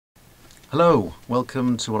Hello,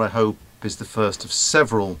 welcome to what I hope is the first of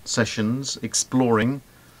several sessions exploring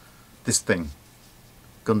this thing,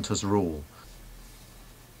 Günter's rule.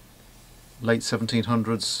 Late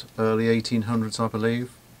 1700s, early 1800s I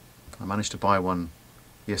believe. I managed to buy one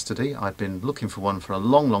yesterday. I'd been looking for one for a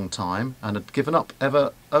long time and had given up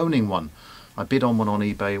ever owning one. I bid on one on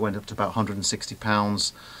eBay, went up to about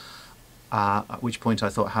 £160, at which point I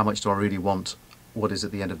thought, how much do I really want what is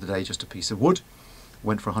at the end of the day just a piece of wood?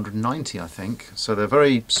 Went for 190 I think, so they're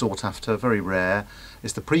very sought after, very rare.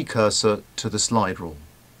 It's the precursor to the slide rule.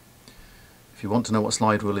 If you want to know what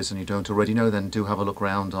slide rule is and you don't already know, then do have a look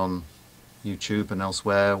around on YouTube and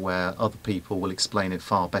elsewhere where other people will explain it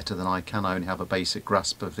far better than I can. I only have a basic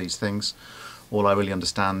grasp of these things. All I really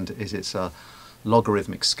understand is it's a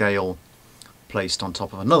logarithmic scale placed on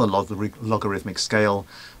top of another logarithmic scale,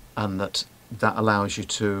 and that allows you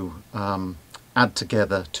to add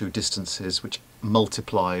together two distances which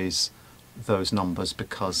multiplies those numbers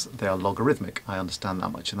because they are logarithmic. I understand that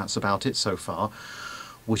much, and that's about it so far,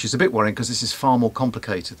 which is a bit worrying because this is far more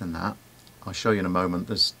complicated than that. I'll show you in a moment.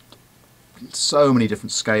 There's so many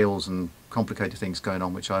different scales and complicated things going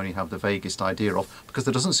on which I only have the vaguest idea of, because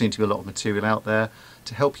there doesn't seem to be a lot of material out there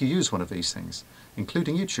to help you use one of these things,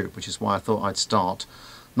 including YouTube, which is why I thought I'd start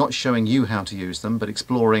not showing you how to use them but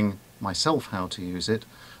exploring myself how to use it,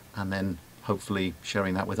 and then hopefully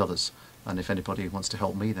sharing that with others. And if anybody wants to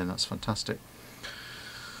help me, then that's fantastic.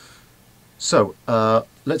 So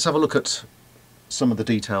let's have a look at some of the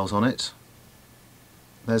details on it.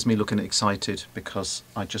 There's me looking excited because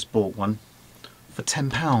I just bought one for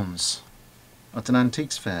 £10 at an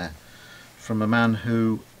antiques fair from a man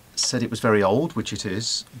who said it was very old, which it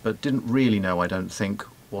is, but didn't really know, I don't think,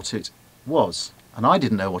 what it was. And I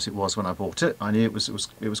didn't know what it was when I bought it. I knew it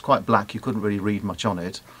was quite black, you couldn't really read much on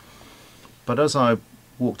it. But as I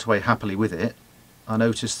walked away happily with it, I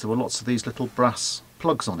noticed there were lots of these little brass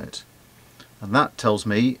plugs on it, and that tells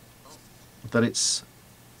me that it's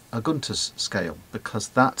a Günter's scale, because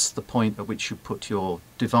that's the point at which you put your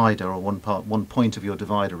divider, or one point of your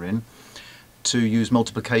divider in, to use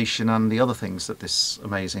multiplication and the other things that this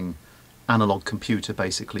amazing analog computer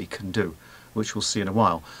basically can do, which we'll see in a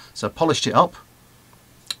while. So I polished it up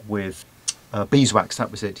with beeswax,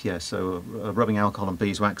 that was it, yeah, so rubbing alcohol and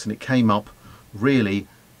beeswax, and it came up really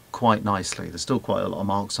quite nicely. There's still quite a lot of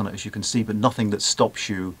marks on it, as you can see, but nothing that stops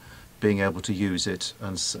you being able to use it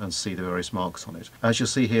and see the various marks on it. As you'll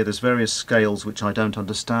see here, there's various scales which I don't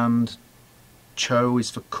understand. Cho is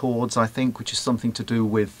for chords, I think, which is something to do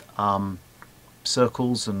with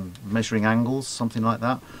circles and measuring angles, something like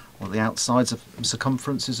that, or the outsides of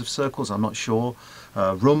circumferences of circles, I'm not sure.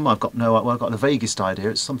 Rum, I've got the vaguest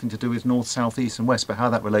idea. It's something to do with north, south, east and west, but how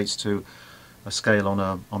that relates to a scale on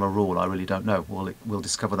a rule, I really don't know. We'll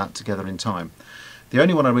discover that together in time. The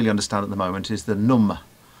only one I really understand at the moment is the num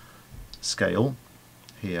scale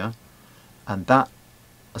here, and that,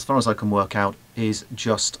 as far as I can work out, is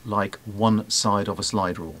just like one side of a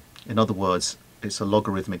slide rule. In other words, it's a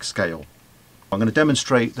logarithmic scale. I'm going to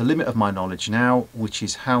demonstrate the limit of my knowledge now, which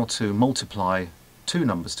is how to multiply two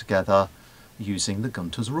numbers together using the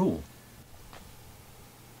Günter's rule.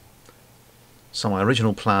 So my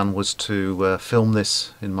original plan was to film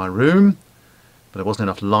this in my room, but there wasn't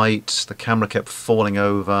enough light, the camera kept falling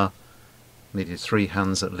over, needed 3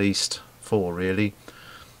 hands at least, 4 really,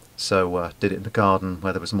 so did it in the garden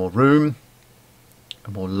where there was more room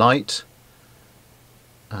and more light,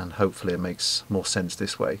 and hopefully it makes more sense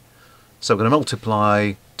this way. So we're going to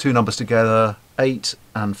multiply two numbers together, 8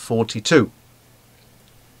 and 42.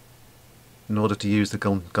 In order to use the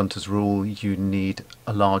Günter's rule, you need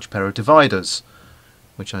a large pair of dividers,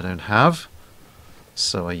 which I don't have.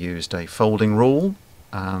 So I used a folding rule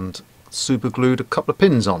and super glued a couple of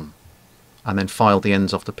pins on, and then filed the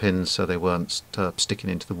ends off the pins so they weren't sticking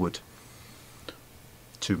into the wood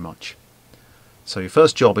too much. So your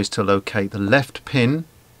first job is to locate the left pin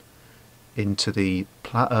into the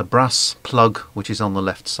brass plug which is on the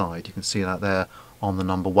left side. You can see that there on the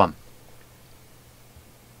number 1.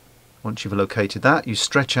 Once you've located that, you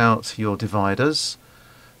stretch out your dividers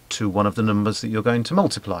to one of the numbers that you're going to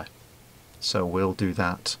multiply. So we'll do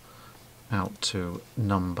that out to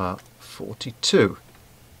number 42. You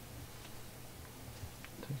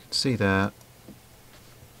can see there,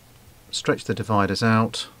 stretch the dividers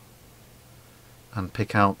out and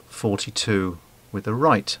pick out 42 with the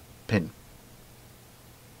right pin.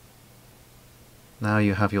 Now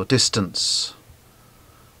you have your distance,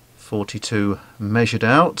 42 measured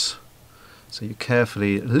out. So you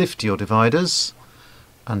carefully lift your dividers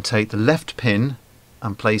and take the left pin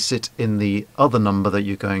and place it in the other number that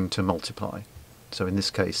you're going to multiply. So in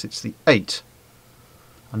this case it's the 8.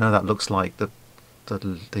 I know that looks like the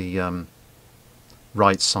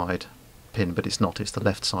right side pin, but it's not, it's the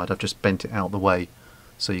left side. I've just bent it out the way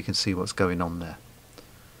so you can see what's going on there.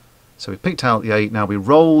 So we picked out the 8, now we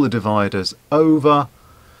roll the dividers over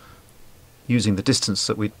using the distance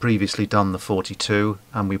that we'd previously done, the 42,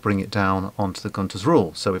 and we bring it down onto the Günter's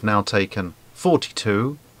rule. So we've now taken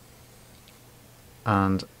 42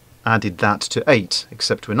 and added that to 8,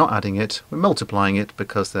 except we're not adding it, we're multiplying it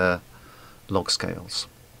because they're log scales.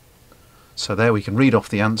 So there we can read off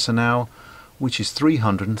the answer now, which is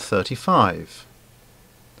 335.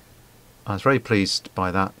 I was very pleased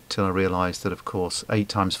by that till I realised that, of course, 8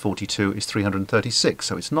 times 42 is 336,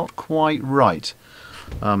 so it's not quite right.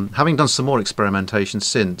 Having done some more experimentation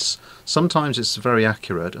since, sometimes it's very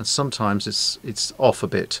accurate and sometimes it's off a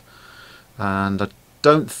bit, and I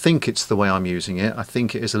don't think it's the way I'm using it. I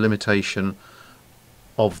think it is a limitation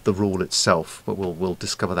of the rule itself, but we'll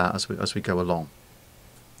discover that as we go along.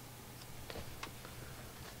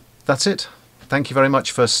 That's it. Thank you very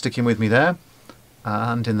much for sticking with me there,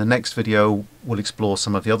 and in the next video we'll explore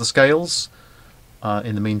some of the other scales.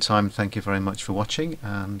 In the meantime, thank you very much for watching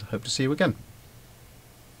and hope to see you again.